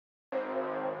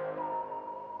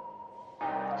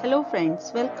Hello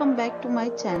friends, welcome back to my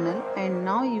channel and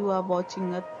now you are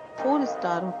watching a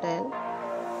 4-star hotel.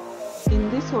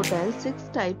 In this hotel, 6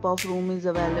 type of room is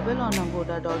available on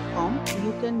agoda.com.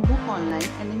 You can book online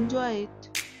and enjoy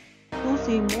it. To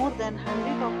see more than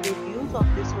 100 of reviews of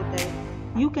this hotel,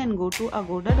 you can go to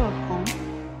agoda.com.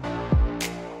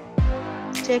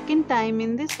 Check-in time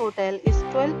in this hotel is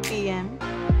 12 p.m.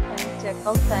 and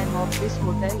check-out time of this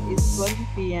hotel is 12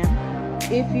 p.m.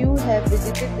 If you have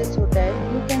visited this hotel,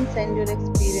 you can send your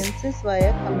experiences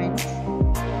via comments.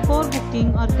 For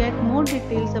booking or get more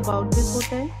details about this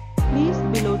hotel, please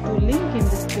below to link in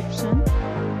description.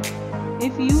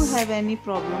 If you have any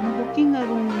problem booking a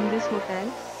room in this hotel,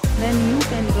 then you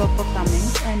can drop a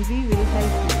comment and we will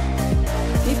help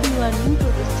you. If you are new to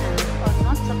this channel or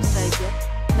not subscribed yet,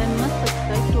 then must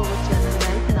subscribe to our channel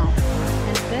right now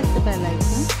and press the bell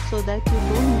icon so that you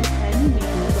don't miss any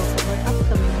videos of our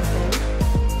upcoming hotel.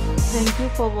 Thank you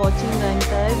for watching the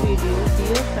entire video.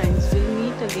 Dear friends, we'll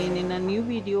meet again in a new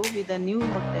video with a new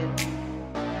hotel.